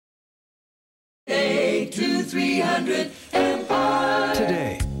300 Empire.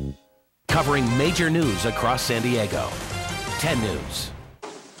 Today, covering major news across San Diego. 10 News.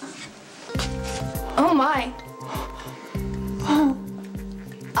 Oh my.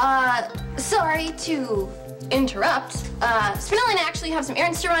 Sorry to interrupt. Spinelli and I actually have some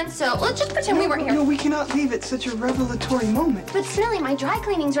errands to run, so let's just pretend we weren't here. No, we cannot leave at such a revelatory moment. But Spinelli, my dry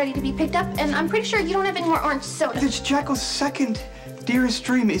cleaning's ready to be picked up, and I'm pretty sure you don't have any more orange soda. It's Jackal's second dearest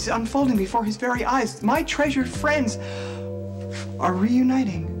dream is unfolding before his very eyes. My treasured friends are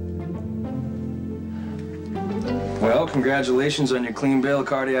reuniting. Well, congratulations on your clean bill of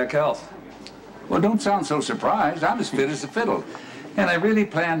cardiac health. Well, don't sound so surprised. I'm as fit as a fiddle. And I really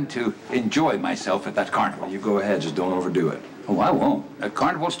plan to enjoy myself at that carnival. You go ahead, just don't overdo it. Oh, I won't. The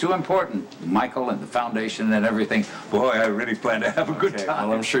carnival's too important. Michael and the foundation and everything. Boy, I really plan to have a good time.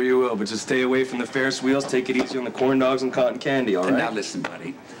 Well, I'm sure you will, but just stay away from the Ferris wheels. Take it easy on the corn dogs and cotton candy, all right? And now listen,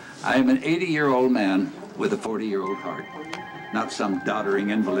 buddy. I am an 80-year-old man with a 40-year-old heart. Not some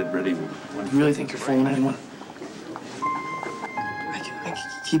doddering invalid ready. You really think you're fooling anyone? I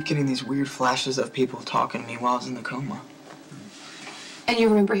keep getting these weird flashes of people talking to me while I was in the coma. And you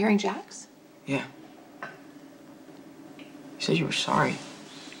remember hearing Jack's? Yeah. You said you were sorry.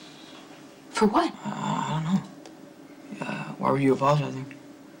 For what? I don't know. Why were you apologizing?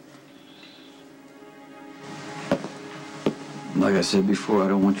 Like I said before, I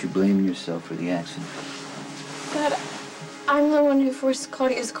don't want you blaming yourself for the accident. Dad, I'm the one who forced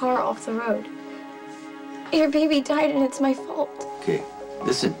Claudia's car off the road. Your baby died and it's my fault. Okay,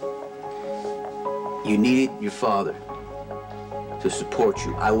 listen. You needed your father to support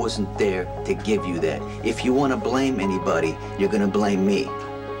you. I wasn't there to give you that. If you want to blame anybody, you're going to blame me.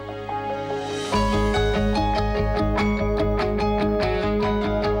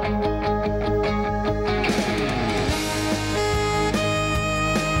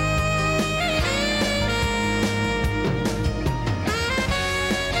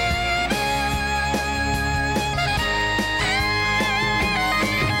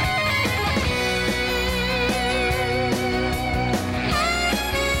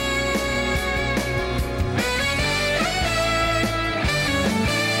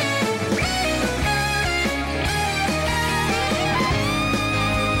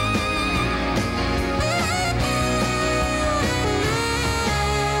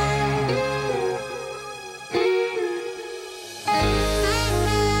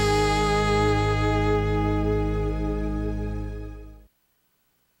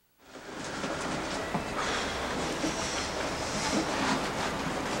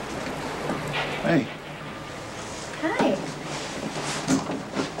 Hey. Hi.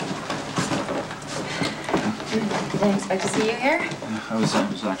 Didn't expect to see you here. I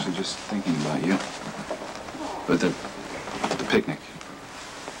was actually just thinking about you. But the picnic.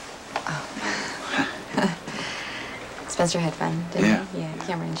 Oh. Spencer had fun, didn't he? Yeah,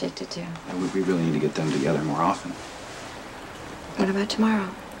 Cameron did too. We really need to get them together more often. What about tomorrow?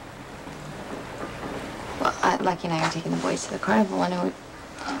 Well, Lucky and I are taking the boys to the carnival, and it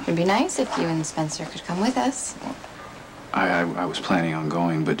would be nice if you and Spencer could come with us. Well, I was planning on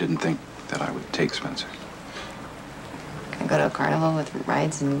going, but didn't think that I would take Spencer. Gonna go to a carnival with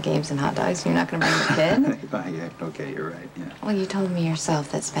rides and games and hot dogs, and you're not gonna bring the kid? Yeah, okay, you're right, yeah. Well, you told me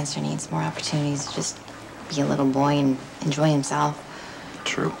yourself that Spencer needs more opportunities to just be a little boy and enjoy himself.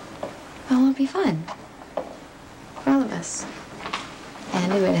 True. Well, it'll be fun. For all of us.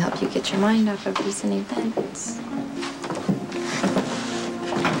 And it would help you get your mind off of recent events.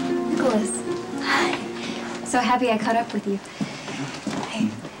 Nicholas. Hi. So happy I caught up with you. Hey.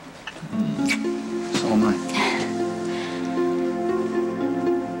 So am I.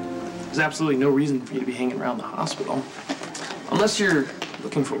 There's absolutely no reason for you to be hanging around the hospital. Unless you're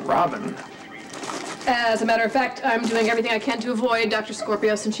looking for Robin. As a matter of fact, I'm doing everything I can to avoid Dr.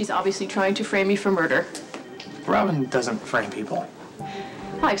 Scorpio, since she's obviously trying to frame me for murder. Robin doesn't frame people.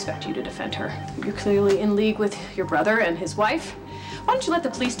 I expect you to defend her. You're clearly in league with your brother and his wife. Why don't you let the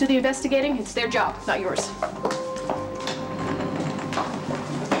police do the investigating? It's their job, not yours.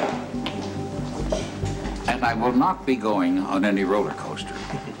 And I will not be going on any roller coaster.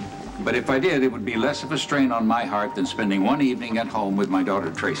 But if I did, it would be less of a strain on my heart than spending one evening at home with my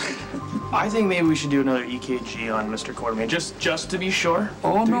daughter, Tracy. I think maybe we should do another EKG on Mr. Quartermain, just to be sure.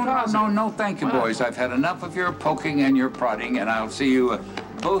 Oh, no, thank you, boys. I've had enough of your poking and your prodding, and I'll see you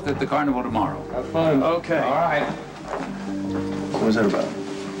both at the carnival tomorrow. Have fun. Okay. All right. What was that about?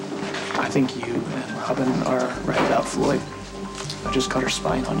 I think you and Robin are right about Floyd. I just caught her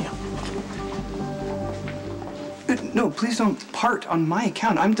spying on you. No, please don't part on my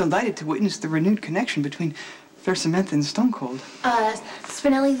account. I'm delighted to witness the renewed connection between There's Samantha and Stone Cold.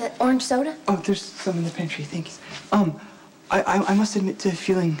 Spinelli, the orange soda? Oh, there's some in the pantry, thanks. I must admit to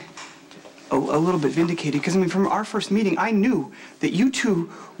feeling a little bit vindicated, because, I mean, from our first meeting, I knew that you two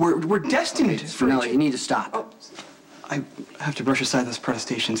were destined for... Spinelli, you need to stop. Oh, I have to brush aside those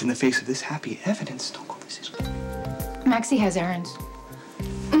protestations in the face of this happy evidence. Stone Cold, this is... Maxie has errands.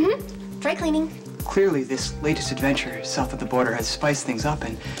 Mm-hmm. Dry cleaning. Clearly, this latest adventure south of the border has spiced things up,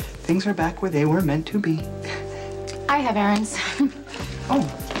 and things are back where they were meant to be. I have errands. Oh.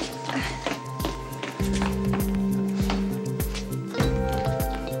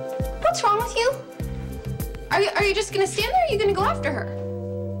 What's wrong with you? Are you just gonna stand there, or are you gonna go after her?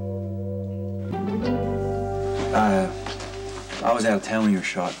 I was out of town when you were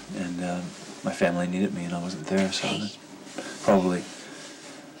shot, and my family needed me, and I wasn't there, so probably...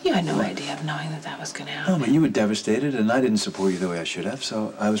 You had no idea of knowing that was going to happen. No, but you were devastated, and I didn't support you the way I should have,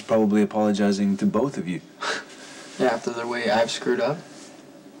 so I was probably apologizing to both of you. Yeah, after the way I've screwed up?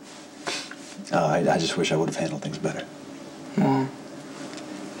 I just wish I would have handled things better. Well,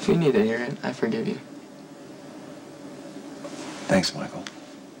 if you need to hear it, I forgive you. Thanks, Michael.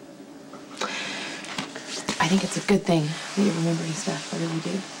 I think it's a good thing that you're remembering stuff. I really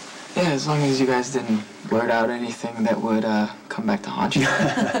do. Yeah, as long as you guys didn't blurt out anything that would come back to haunt you.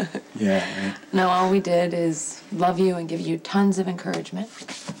 Yeah, right. No, all we did is love you and give you tons of encouragement.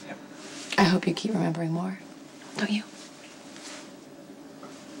 Yep. I hope you keep remembering more. Don't you?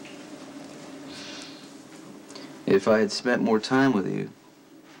 If I had spent more time with you,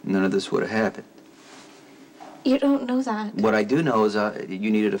 none of this would have happened. You don't know that. What I do know is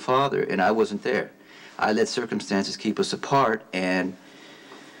you needed a father, and I wasn't there. I let circumstances keep us apart, and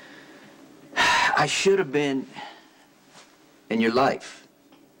I should have been in your life.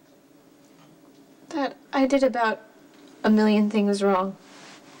 Dad, I did about a million things wrong.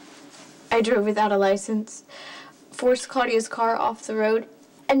 I drove without a license, forced Claudia's car off the road,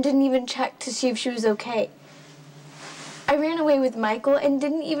 and didn't even check to see if she was okay. I ran away with Michael and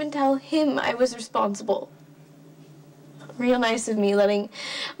didn't even tell him I was responsible. Real nice of me letting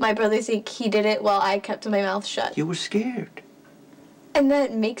my brother think he did it while I kept my mouth shut. You were scared. And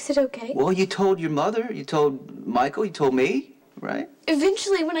that makes it okay? Well, you told your mother, you told Michael, you told me, right?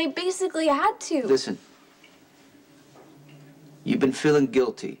 Eventually, when I basically had to. Listen, you've been feeling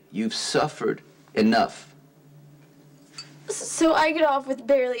guilty. You've suffered enough. So I get off with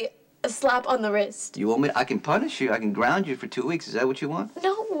barely a slap on the wrist. You want me? I can punish you. I can ground you for 2 weeks. Is that what you want?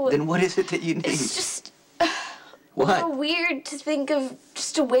 No. Then what is it that you need? It's just what? so weird to think of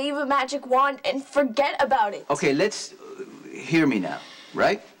just to wave a magic wand and forget about it. Okay, let's hear me now,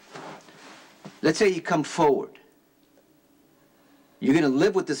 right? Let's say you come forward. You're gonna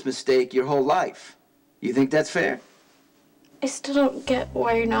live with this mistake your whole life. You think that's fair? I still don't get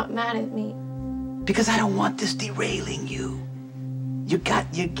why you're not mad at me. Because I don't want this derailing you. You're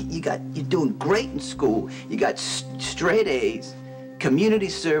doing great in school. You got straight A's, community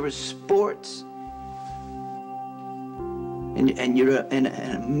service, sports. And you're an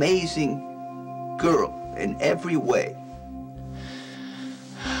amazing girl in every way.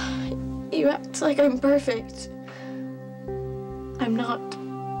 You act like I'm perfect. I'm not.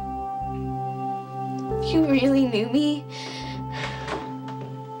 You really knew me?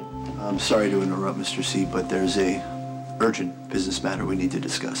 I'm sorry to interrupt, Mr. C, but there's a urgent business matter we need to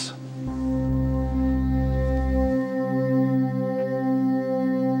discuss.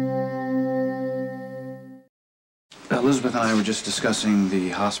 Elizabeth and I were just discussing the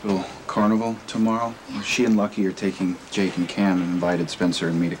hospital carnival tomorrow. She and Lucky are taking Jake and Cam and invited Spencer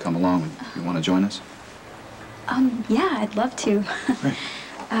and me to come along. You want to join us? Yeah, I'd love to. Great.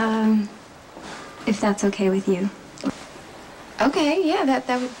 If that's okay with you. Okay, yeah,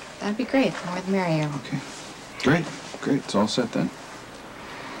 that'd be great. The more the merrier. Okay. Great. It's all set then.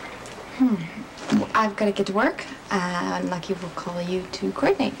 Well, I've got to get to work, and Lucky will call you to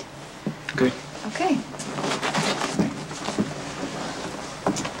coordinate. Okay. Okay.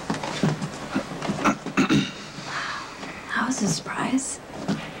 That was a surprise.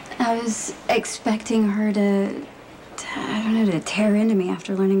 I was expecting her to tear into me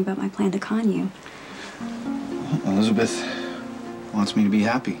after learning about my plan to con you. Well, Elizabeth wants me to be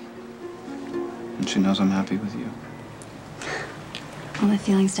happy. And she knows I'm happy with you. Well, the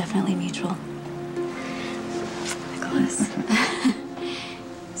feeling's definitely mutual. Nicholas.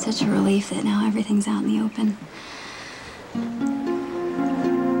 Such a relief that now everything's out in the open.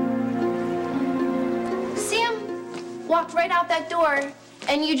 Sam walked right out that door,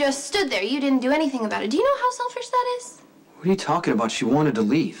 and you just stood there. You didn't do anything about it. Do you know how selfish that is? What are you talking about? She wanted to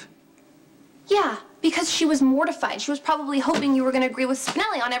leave. Yeah, because she was mortified. She was probably hoping you were going to agree with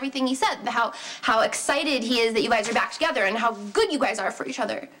Spinelli on everything he said, how excited he is that you guys are back together and how good you guys are for each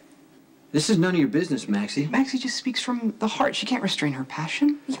other. This is none of your business, Maxie. Maxie just speaks from the heart. She can't restrain her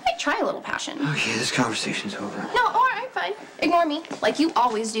passion. You might try a little passion. Okay, this conversation's over. No, all right, fine. Ignore me, like you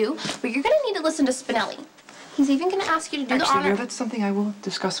always do. But you're going to need to listen to Spinelli. He's even going to ask you to do the honor. That's something I will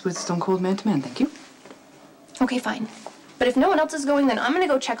discuss with Stone Cold Man to Man. Thank you. Okay, fine. But if no one else is going, then I'm going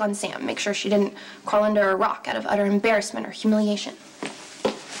to go check on Sam. Make sure she didn't crawl under a rock out of utter embarrassment or humiliation.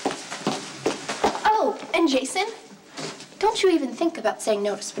 Oh, and Jason, don't you even think about saying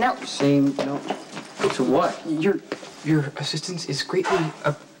no to Spinelli. Saying no to what? Your assistance is greatly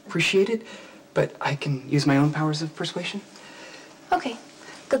appreciated, but I can use my own powers of persuasion. Okay,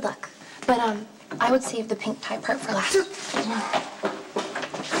 good luck. But, I would save the pink tie part for last.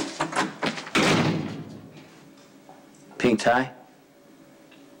 Pink tie?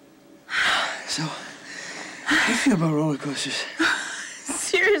 So, how do you feel about roller coasters?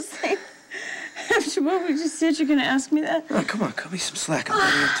 Seriously? After what we just said, you're gonna ask me that? Oh, come on, cut me some slack. I'm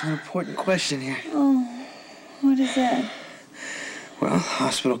getting into an important question here. Oh, what is that? Well,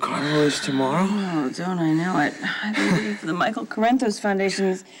 Hospital Carnival is tomorrow. Oh, don't I know it. I've been waiting for the Michael Corentos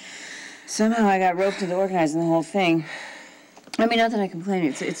Foundation. Somehow I got roped into organizing the whole thing. I mean, not that I complain.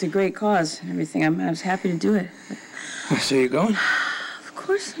 It's a great cause and everything. I was happy to do it. But... So you're going? Of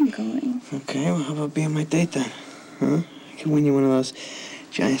course I'm going. Okay, well, how about being my date then? Huh? I can win you one of those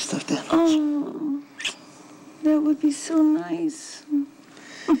giant stuffed animals. Oh, that would be so nice.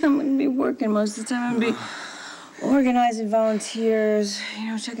 I'm going to be working most of the time. I'm going to be organizing volunteers,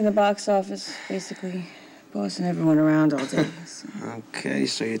 checking the box office, basically bossing everyone around all day. So. Okay,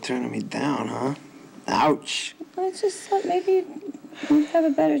 so you're turning me down, huh? Ouch. I just thought maybe you'd have a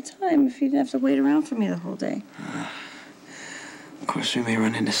better time if you didn't have to wait around for me the whole day. Of course, we may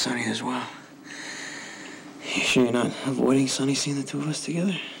run into Sonny as well. You sure you're not avoiding Sonny seeing the two of us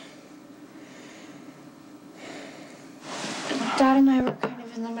together? Dad and I were kind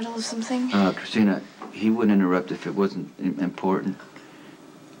of in the middle of something. Christina, he wouldn't interrupt if it wasn't important.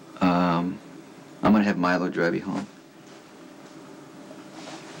 I'm gonna have Milo drive you home.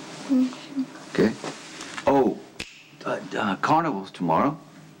 Okay? Oh, carnival's tomorrow,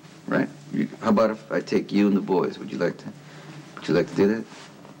 right? How about if I take you and the boys? Would you like to do that?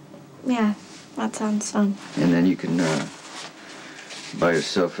 Yeah, that sounds fun. And then you can buy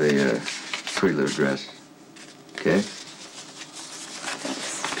yourself a pretty little dress. Okay?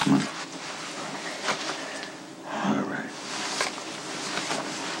 Thanks. Come on. All right.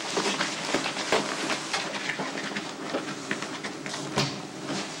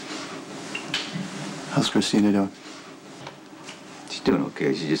 How's Christina doing? She's doing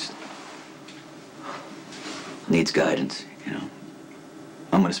okay. She just needs guidance,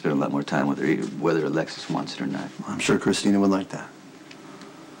 I'm gonna spend a lot more time with her, whether Alexis wants it or not. I'm sure Christina would like that.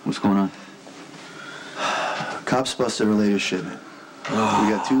 What's going on? Cops busted her latest shipment. We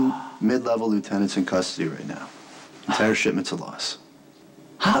got 2 mid-level lieutenants in custody right now. Entire shipment's a loss.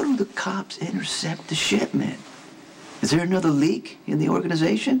 How do the cops intercept the shipment? Is there another leak in the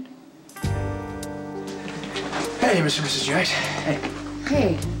organization? Hey, Mr. and Mrs. Jax. Hey.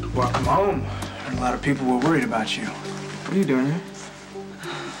 Hey. Welcome home. A lot of people were worried about you. What are you doing here?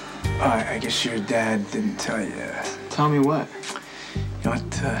 I guess your dad didn't tell you. Tell me what? You know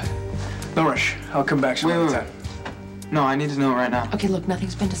what? No rush. I'll come back some other time. No, I need to know right now. Okay, look,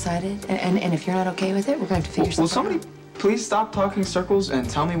 nothing's been decided, and if you're not okay with it, we're going to have to figure something out. Will somebody please stop talking circles and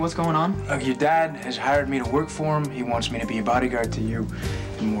tell me what's going on? Look, your dad has hired me to work for him. He wants me to be a bodyguard to you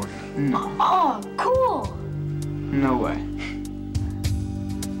and Morgan. Oh, cool. No way.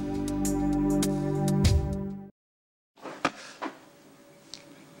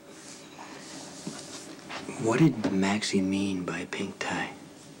 What did Maxie mean by pink tie?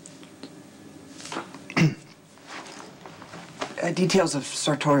 Details of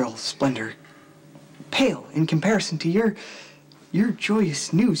sartorial splendor pale in comparison to your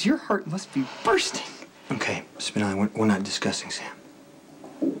joyous news. Your heart must be bursting. Okay, Spinelli, we're not discussing Sam.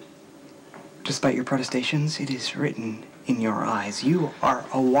 Despite your protestations, it is written in your eyes. You are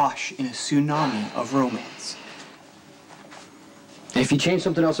awash in a tsunami of romance. If you change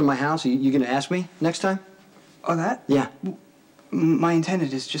something else in my house, you gonna ask me next time? Oh, that? Yeah. My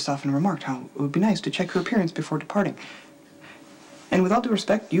intended has just often remarked how it would be nice to check her appearance before departing. And with all due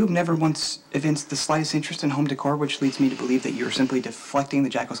respect, you have never once evinced the slightest interest in home decor, which leads me to believe that you're simply deflecting the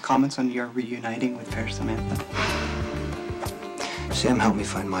Jackal's comments on your reuniting with fair Samantha. Sam helped me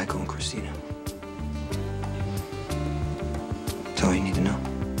find Michael and Christina. That's all you need to know.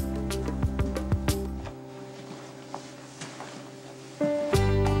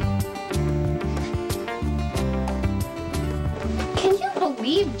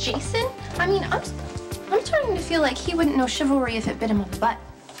 Jason? I mean, I'm starting to feel like he wouldn't know chivalry if it bit him on the butt.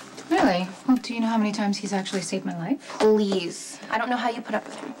 Really? Well, do you know how many times he's actually saved my life? Please. I don't know how you put up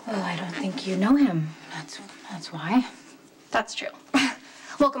with him. Oh, I don't think you know him. That's why. That's true.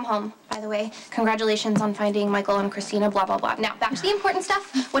 Welcome home, by the way. Congratulations on finding Michael and Christina, blah, blah, blah. Now, back to the important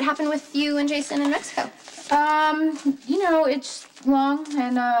stuff. What happened with you and Jason in Mexico? You know, it's long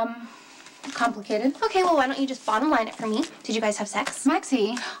and, complicated. Okay, well, why don't you just bottom line it for me? Did you guys have sex?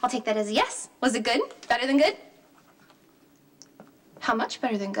 Maxie. I'll take that as a yes. Was it good? Better than good? How much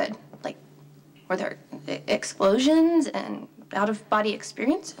better than good? Like, were there explosions and out-of-body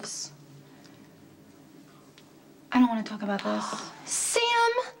experiences? I don't want to talk about this. Sam,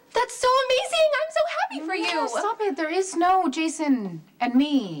 that's so amazing. I'm so happy for you. No, stop it. There is no Jason and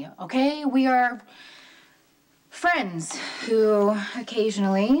me, okay? We are friends who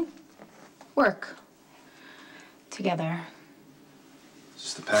occasionally work together. Is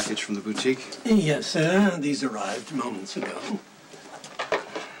this the package from the boutique? Yes, sir. These arrived moments ago.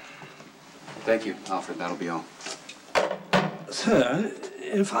 Thank you, Alfred. That'll be all. Sir,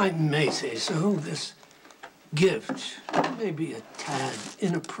 if I may say so, this gift may be a tad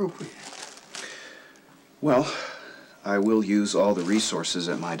inappropriate. Well, I will use all the resources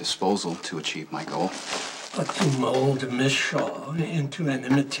at my disposal to achieve my goal. But to mold Miss Shaw into an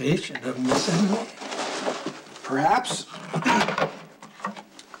imitation of Miss Emily? Perhaps.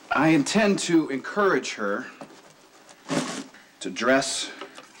 I intend to encourage her to dress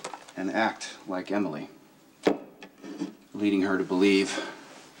and act like Emily, leading her to believe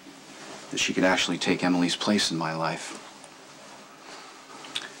that she could actually take Emily's place in my life.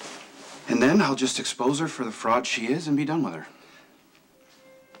 And then I'll just expose her for the fraud she is and be done with her.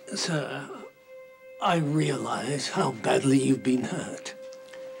 Sir, I realize how badly you've been hurt.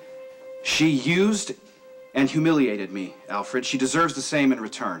 She used and humiliated me, Alfred. She deserves the same in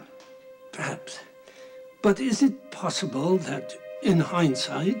return. Perhaps. But is it possible that, in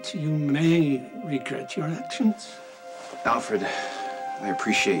hindsight, you may regret your actions? Alfred, I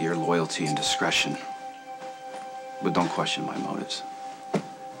appreciate your loyalty and discretion, but don't question my motives.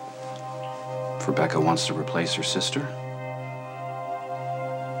 If Rebecca wants to replace her sister,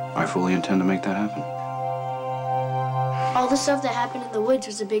 I fully intend to make that happen. All the stuff that happened in the woods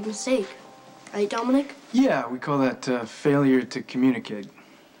was a big mistake. Right, Dominic? Yeah, we call that failure to communicate.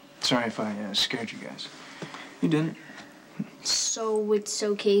 Sorry if I scared you guys. You didn't. So it's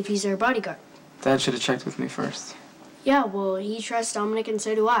okay if he's our bodyguard. Dad should have checked with me first. Yeah, well, he trusts Dominic and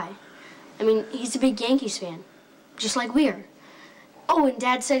so do I. I mean, he's a big Yankees fan, just like we are. Oh, and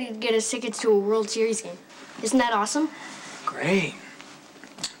Dad said he'd get us tickets to a World Series game. Isn't that awesome? Great.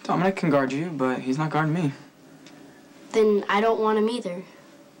 Dominic can guard you, but he's not guarding me. Then I don't want him either.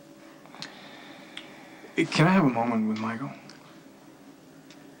 Can I have a moment with Michael?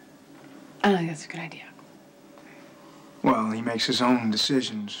 I think that's a good idea. Well, he makes his own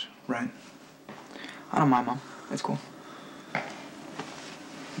decisions, right? I don't mind, Mom. It's cool.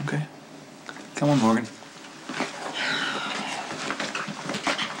 Okay. Come on, Morgan.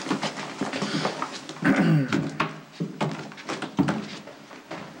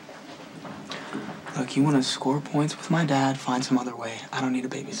 Look, you want to score points with my dad, find some other way. I don't need a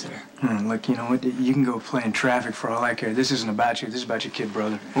babysitter. Look, you know what? You can go play in traffic for all I care. This isn't about you. This is about your kid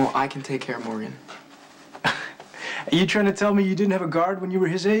brother. Well, I can take care of Morgan. Are you trying to tell me you didn't have a guard when you were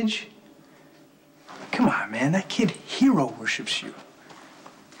his age? Come on, man. That kid hero worships you.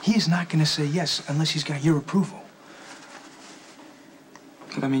 He's not going to say yes unless he's got your approval.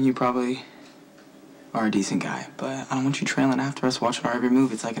 Look, I mean, you probably are a decent guy, but I don't want you trailing after us, watching our every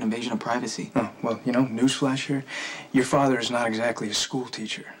move. It's like an invasion of privacy. Oh, well, you know, newsflash here. Your father is not exactly a school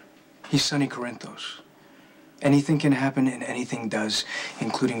teacher. He's Sonny Corinthos. Anything can happen, and anything does,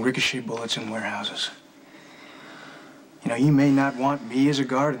 including ricochet bullets in warehouses. You know, you may not want me as a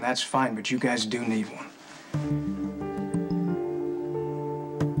guard, and that's fine, but you guys do need one.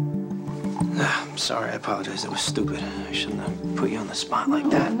 I'm sorry, I apologize. That was stupid. I shouldn't have put you on the spot like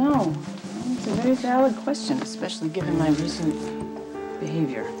that. No. It's a very valid question, especially given my recent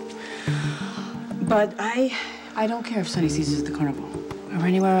behavior. But I don't care if Sonny sees us at the carnival or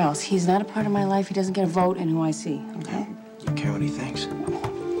anywhere else. He's not a part of my life. He doesn't get a vote in who I see, okay? You care what he thinks.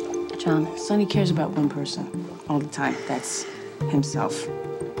 John, Sonny cares about one person all the time. That's himself.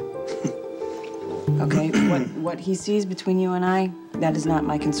 Okay? What he sees between you and I, that is not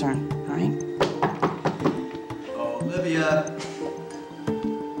my concern, all right? Olivia!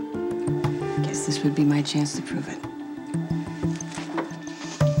 Guess this would be my chance to prove it.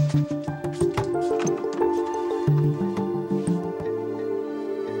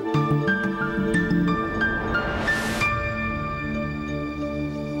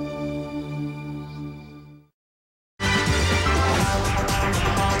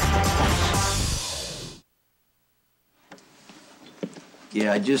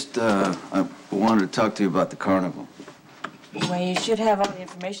 Yeah, I wanted to talk to you about the carnival. Well, you should have all the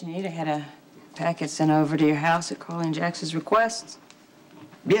information you need. I had a packet sent over to your house at Carly and Jax's request.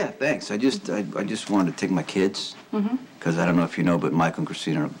 Yeah, thanks. I just wanted to take my kids. Because I don't know if you know, but Michael and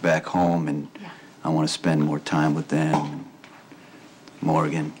Christina are back home, and I want to spend more time with them.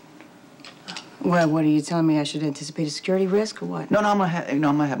 Morgan. Well, what are you telling me? I should anticipate a security risk or what? No, I'm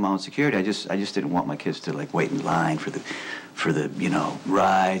gonna have my own security. I just didn't want my kids to like wait in line for the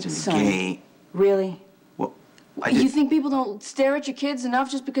rides and the gate. Really? Well, You think people don't stare at your kids enough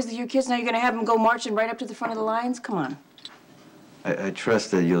just because they're your kids? Now you're gonna have them go marching right up to the front of the lines? Come on. I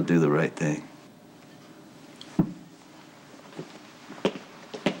trust that you'll do the right thing.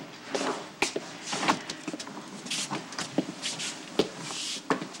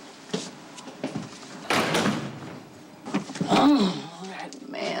 Oh, that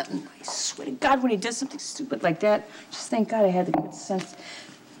man. I swear to God, when he does something stupid like that, just thank God I had the good sense.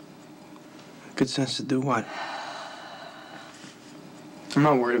 Good sense to do what? I'm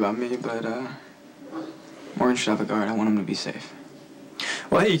not worried about me, but, Morgan should have a guard. I want him to be safe.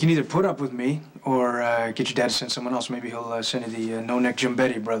 Well, hey, you can either put up with me or get your dad to send someone else. Maybe he'll send you the No-Neck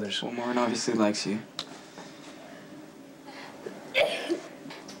Jumbetti brothers. Well, Morgan obviously likes you.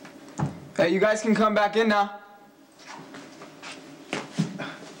 Hey, you guys can come back in now.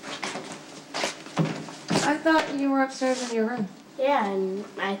 I thought you were upstairs in your room. Yeah, and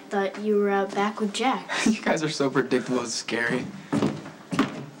I thought you were out back with Jack. You guys are so predictable, it's scary.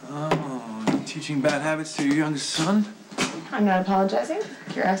 Oh, teaching bad habits to your youngest son? I'm not apologizing.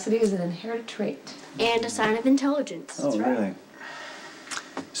 Curiosity is an inherited trait. And a sign of intelligence. Oh, really?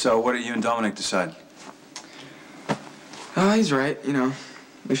 So what did you and Dominic decide? He's right,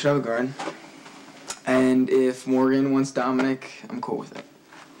 we should have a guard. And if Morgan wants Dominic, I'm cool with it.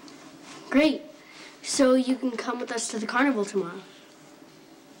 Great. So you can come with us to the carnival tomorrow.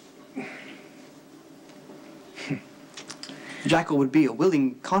 Jackal would be a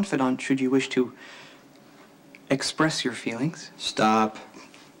willing confidant should you wish to express your feelings. Stop.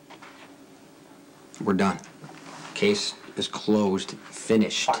 We're done. Case is closed,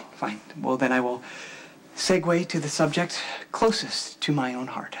 finished. Fine. Well, then I will segue to the subject closest to my own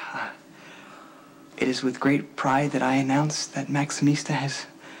heart. It is with great pride that I announce that Maximista has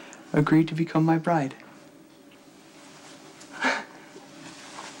agreed to become my bride.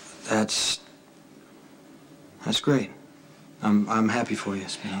 That's great. I'm happy for you,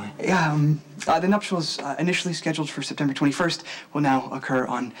 Spinelli. Yeah, the nuptials initially scheduled for September 21st will now occur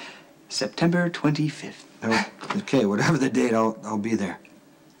on September 25th. Okay, whatever the date, I'll be there.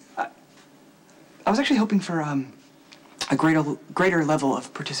 I was actually hoping for a greater level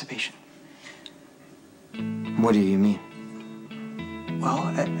of participation. What do you mean?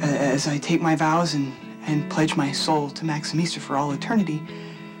 Well, as I take my vows and pledge my soul to Maximista for all eternity,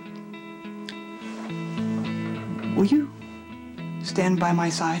 will you stand by my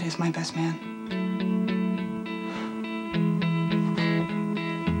side as my best man?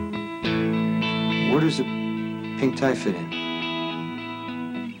 Where does a pink tie fit in?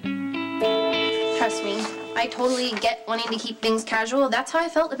 Trust me, I totally get wanting to keep things casual. That's how I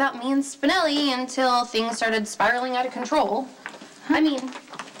felt about me and Spinelli until things started spiraling out of control. I mean,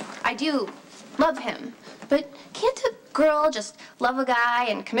 I do love him, but can't a girl just love a guy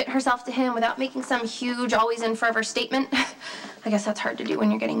and commit herself to him without making some huge, always and forever statement? I guess that's hard to do when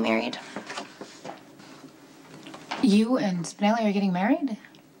you're getting married. You and Spinelli are getting married?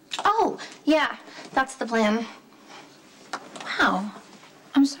 Oh, yeah, that's the plan. Wow.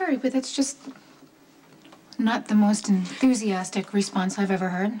 I'm sorry, but that's just not the most enthusiastic response I've ever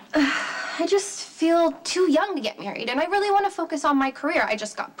heard. I just feel too young to get married, and I really want to focus on my career. I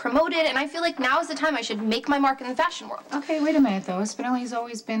just got promoted, and I feel like now is the time I should make my mark in the fashion world. Okay, wait a minute, though. Spinelli's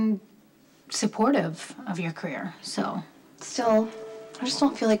always been supportive of your career, so... Still, I just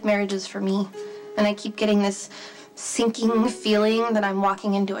don't feel like marriage is for me. And I keep getting this sinking feeling that I'm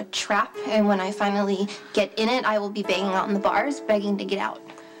walking into a trap, and when I finally get in it, I will be banging out in the bars, begging to get out.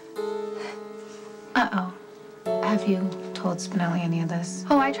 Uh-oh. Have you told Spinelli any of this?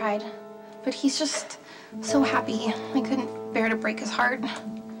 Oh, I tried. But he's just so happy. I couldn't bear to break his heart.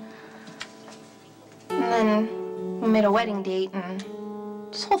 And then we made a wedding date, and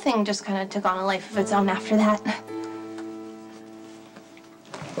this whole thing just kind of took on a life of its own after that.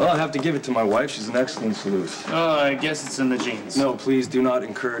 Well, I have to give it to my wife. She's an excellent sleuth. Oh, I guess it's in the genes. No, please do not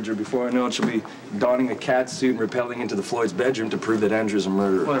encourage her. Before I know it, she'll be donning a cat suit and rappelling into the Floyd's bedroom to prove that Andrew's a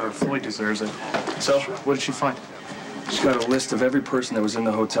murderer. Whatever, Floyd deserves it. So, what did she find? She's got a list of every person that was in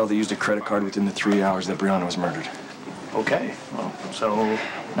the hotel that used a credit card within the 3 hours that Brianna was murdered. Okay, well, so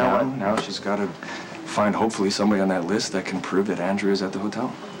now what? Now she's got to find hopefully somebody on that list that can prove that Andrew is at the hotel.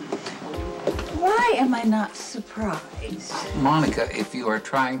 Why am I not surprised? Monica, if you are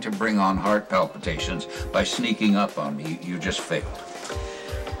trying to bring on heart palpitations by sneaking up on me, you just failed.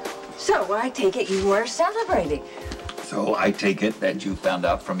 So I take it you were celebrating. So I take it that you found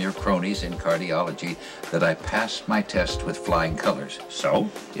out from your cronies in cardiology that I passed my test with flying colors. So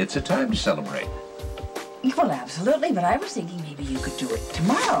it's a time to celebrate. Well, absolutely, but I was thinking maybe you could do it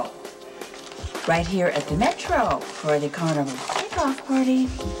tomorrow. Right here at the Metro for the carnival kickoff party.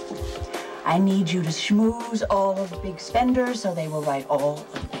 I need you to schmooze all of the big spenders so they will write all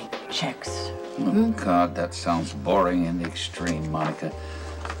of the big checks. Oh, God, that sounds boring in the extreme, Monica.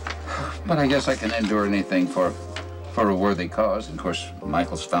 But I guess I can endure anything for a worthy cause. And of course,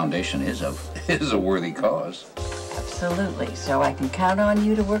 Michael's foundation is a worthy cause. Absolutely. So I can count on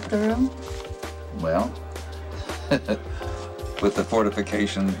you to work the room? Well, with the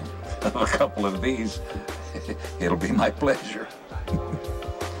fortification of a couple of these, it'll be my pleasure.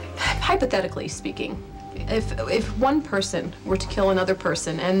 Hypothetically speaking, if one person were to kill another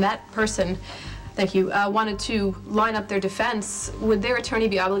person and that person, thank you, wanted to line up their defense, would their attorney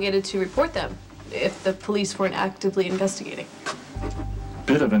be obligated to report them if the police weren't actively investigating?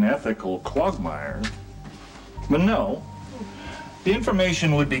 Bit of an ethical quagmire. But no, the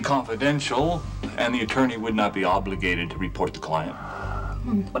information would be confidential and the attorney would not be obligated to report the client.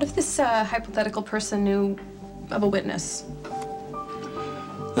 What if this hypothetical person knew of a witness?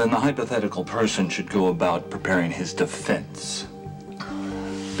 Then the hypothetical person should go about preparing his defense.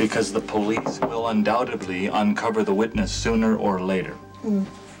 Because the police will undoubtedly uncover the witness sooner or later. Yeah,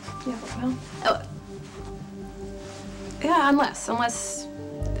 well, yeah, unless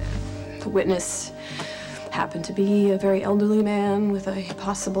the witness happened to be a very elderly man with a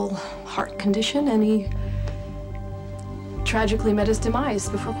possible heart condition and he tragically met his demise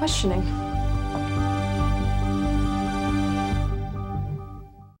before questioning.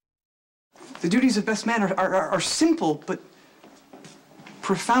 The duties of best man are simple, but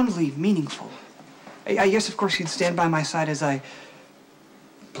profoundly meaningful. I guess, of course, you'd stand by my side as I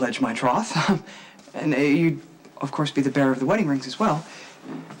pledge my troth. And you'd, of course, be the bearer of the wedding rings as well.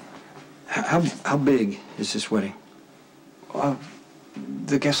 How big is this wedding?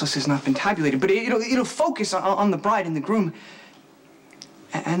 The guest list has not been tabulated, but it'll focus on the bride and the groom.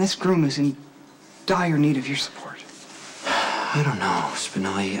 And this groom is in dire need of your support. I don't know,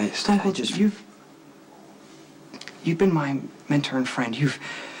 Spinelli. You've been my mentor and friend. You've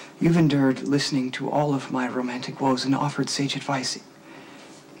endured listening to all of my romantic woes and offered sage advice.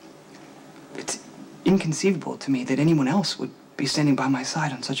 It's inconceivable to me that anyone else would be standing by my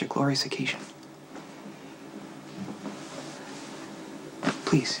side on such a glorious occasion.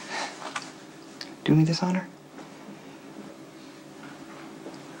 Please, do me this honor.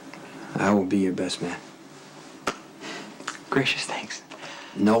 I will be your best man. Gracious thanks.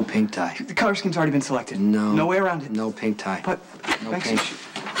 No pink tie. The color scheme's already been selected. No. No way around it. No pink tie. But no thanks.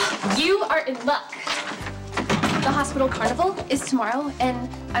 pink. You are in luck. The hospital carnival is tomorrow, and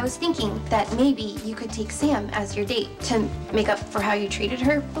I was thinking that maybe you could take Sam as your date to make up for how you treated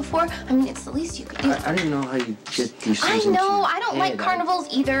her before. I mean, it's the least you could do. I didn't know how you get these I things into know, your I don't head. like carnivals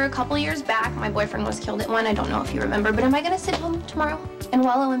either. A couple years back, my boyfriend was killed at one. I don't know if you remember, but am I gonna sit home tomorrow and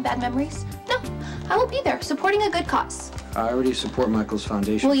wallow in bad memories? No, I will be there, supporting a good cause. I already support Michael's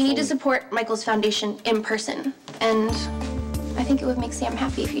foundation. Well, you need to support Michael's foundation in person, and I think it would make Sam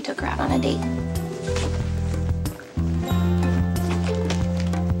happy if you took her out on a date.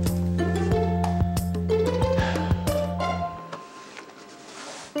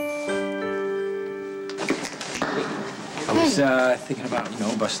 I was thinking about,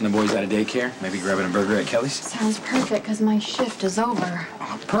 busting the boys out of daycare, maybe grabbing a burger at Kelly's. Sounds perfect, because my shift is over.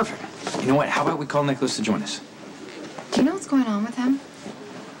 Oh, perfect. You know what? How about we call Nicholas to join us? Do you know what's going on with him?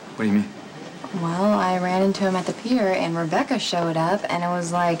 What do you mean? Well, I ran into him at the pier, and Rebecca showed up, and it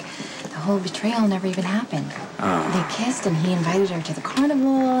was like the whole betrayal never even happened. They kissed, and he invited her to the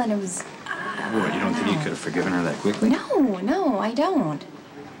carnival, and it was... What, you don't think you could have forgiven her that quickly? No, I don't.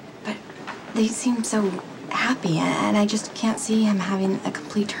 But they seem so happy, and I just can't see him having a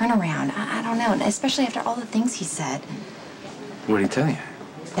complete turnaround. I don't know, especially after all the things he said. What did he tell you?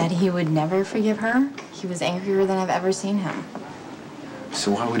 That he would never forgive her. He was angrier than I've ever seen him.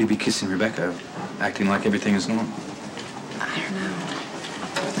 So why would he be kissing Rebecca, acting like everything is normal? I don't know.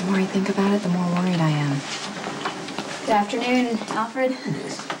 The more I think about it, the more worried I am. Good afternoon, Alfred.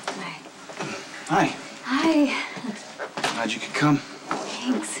 Hi. Hi. Glad you could come.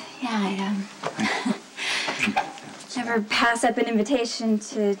 Thanks. Yeah, I never pass up an invitation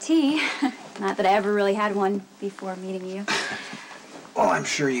to tea. Not that I ever really had one before meeting you. Well, I'm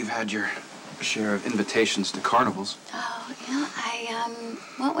sure you've had your share of invitations to carnivals. Oh, you know, I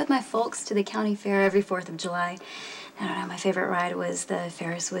went with my folks to the county fair every 4th of July. I don't know, my favorite ride was the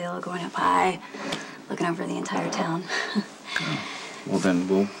Ferris wheel, going up high, looking over the entire town. Well, then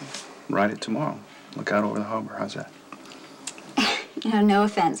we'll ride it tomorrow. Look out over the harbor. How's that? You know, no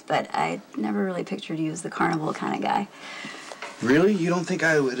offense, but I never really pictured you as the carnival kind of guy. Really? You don't think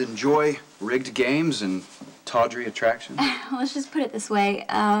I would enjoy rigged games and tawdry attractions? Let's just put it this way.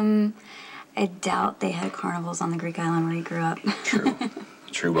 I doubt they had carnivals on the Greek island where you grew up.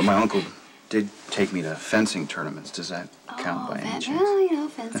 True, but my uncle did take me to fencing tournaments. Does that count by any chance? Well, you know,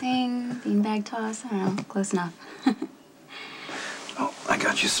 fencing, beanbag toss, I don't know, close enough. Oh, I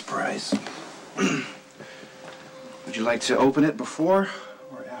got you a surprise. Would you like to open it before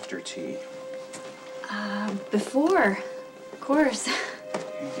or after tea? Before, of course.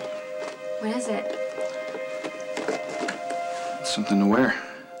 What is it? It's something to wear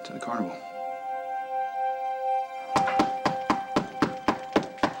to the carnival.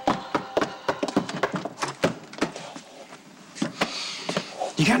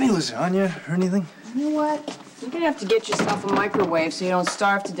 You got any lasagna or anything? You know what? You're gonna have to get yourself a microwave so you don't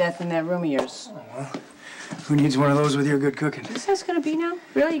starve to death in that room of yours. Oh, well, who needs one of those with your good cooking? Is this gonna be now?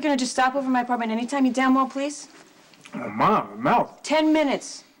 Really? You're gonna just stop over my apartment anytime you damn well please? Oh, Mom, mouth. 10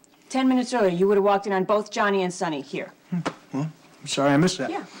 minutes. 10 minutes earlier, you would have walked in on both Johnny and Sonny here. Well, I'm sorry I missed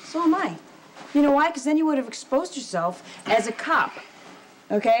that. Yeah, so am I. You know why? Because then you would have exposed yourself as a cop.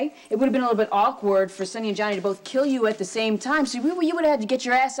 Okay? It would have been a little bit awkward for Sonny and Johnny to both kill you at the same time, so you would have had to get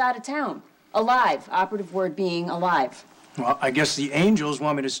your ass out of town. Alive. Operative word being alive. Well, I guess the angels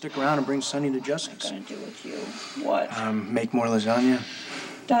want me to stick around and bring Sonny to justice. What's gonna do with you? What? Make more lasagna.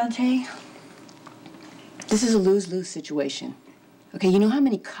 Dante, this is a lose-lose situation. Okay, you know how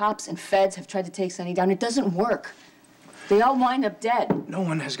many cops and feds have tried to take Sonny down? It doesn't work. They all wind up dead. No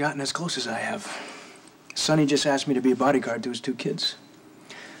one has gotten as close as I have. Sonny just asked me to be a bodyguard to his 2 kids.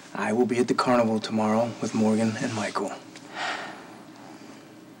 I will be at the carnival tomorrow with Morgan and Michael.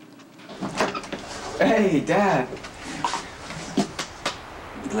 Hey, Dad.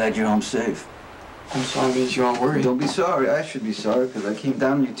 Glad you're home safe. I'm sorry that you're all worried. Don't be sorry. I should be sorry because I came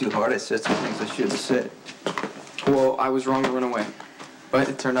down on you too hard. I said some things I shouldn't have said. Well, I was wrong to run away. But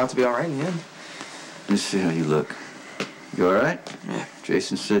it turned out to be all right in the end. Let's see how you look. You all right? Yeah.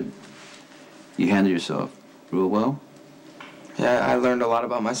 Jason said you handled yourself real well. Yeah, I learned a lot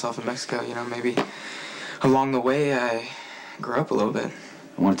about myself in Mexico. You know, maybe along the way I grew up a little bit.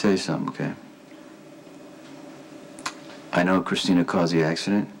 I want to tell you something, okay? I know Christina caused the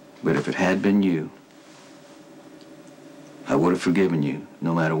accident, but if it had been you, I would have forgiven you,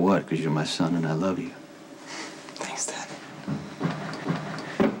 no matter what, because you're my son and I love you. Thanks, Dad.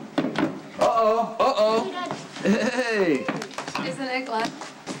 Uh-oh, uh-oh. Hey! Isn't it, Glenn?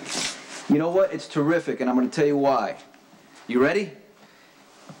 You know what? It's terrific, and I'm going to tell you why. You ready?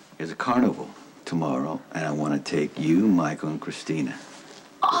 There's a carnival tomorrow, and I want to take you, Michael, and Christina.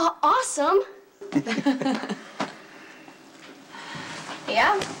 Awesome.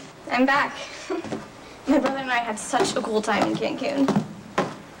 Yeah, I'm back. My brother and I had such a cool time in Cancun.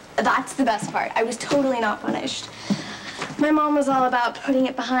 That's the best part. I was totally not punished. My mom was all about putting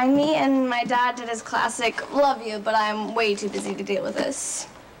it behind me, and my dad did his classic, love you, but I'm way too busy to deal with this.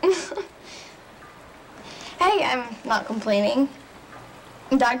 Hey, I'm not complaining.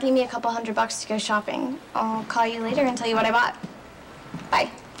 Dad gave me a couple $100 to go shopping. I'll call you later and tell you what I bought.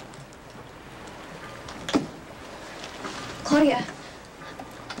 Bye. Claudia,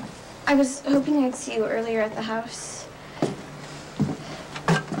 I was hoping I'd see you earlier at the house.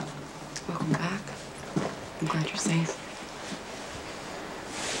 Welcome back. I'm glad you're safe.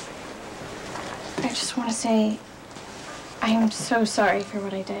 I just want to say I am so sorry for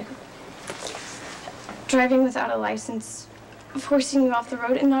what I did. Driving without a license, forcing you off the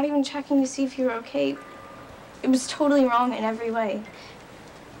road, and not even checking to see if you were okay. It was totally wrong in every way.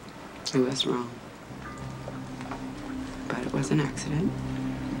 It was wrong. But it was an accident.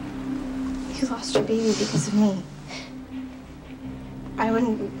 You lost your baby because of me. I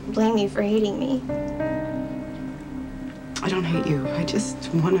wouldn't blame you for hating me. I don't hate you. I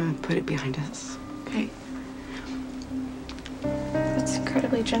just want to put it behind us, okay? That's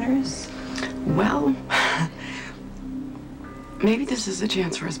incredibly generous. Well, maybe this is a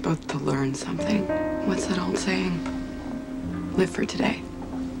chance for us both to learn something. What's that old saying? Live for today.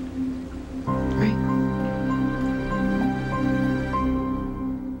 Right?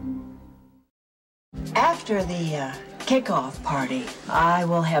 After the kickoff party, I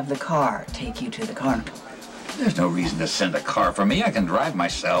will have the car take you to the carnival. There's no reason to send a car for me. I can drive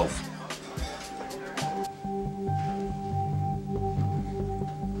myself.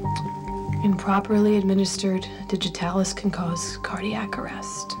 Improperly administered digitalis can cause cardiac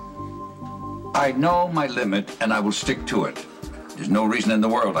arrest. I know my limit, and I will stick to it. There's no reason in the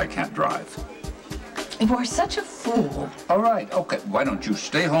world I can't drive. You are such a fool. All right, okay. Why don't you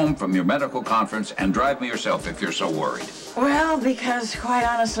stay home from your medical conference and drive me yourself if you're so worried? Well, because quite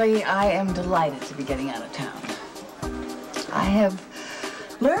honestly, I am delighted to be getting out of town. I have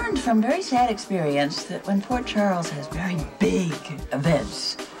learned from very sad experience that when Port Charles has very big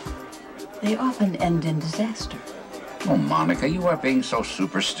events, they often end in disaster. Oh, Monica, you are being so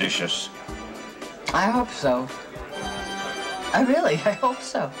superstitious. I hope so. I hope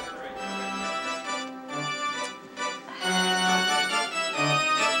so.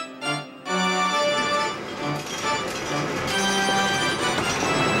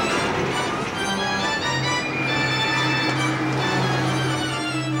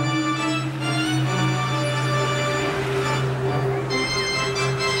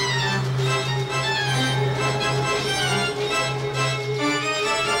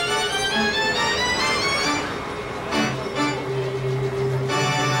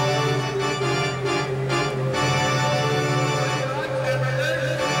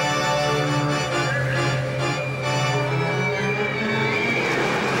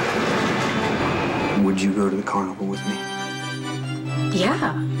 Would you go to the carnival with me?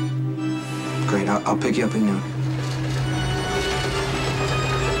 Yeah. Great, I'll pick you up at noon.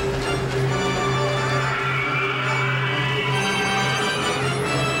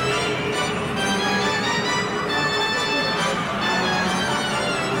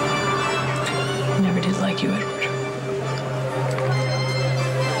 I never did like you, Edward.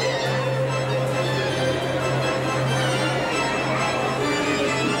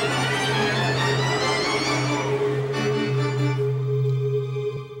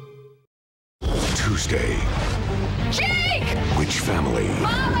 Tuesday. Jake! Which family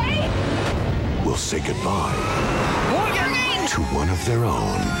Molly! will say goodbye to one of their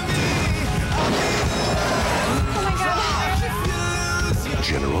own? Oh my God.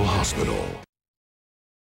 General Hospital.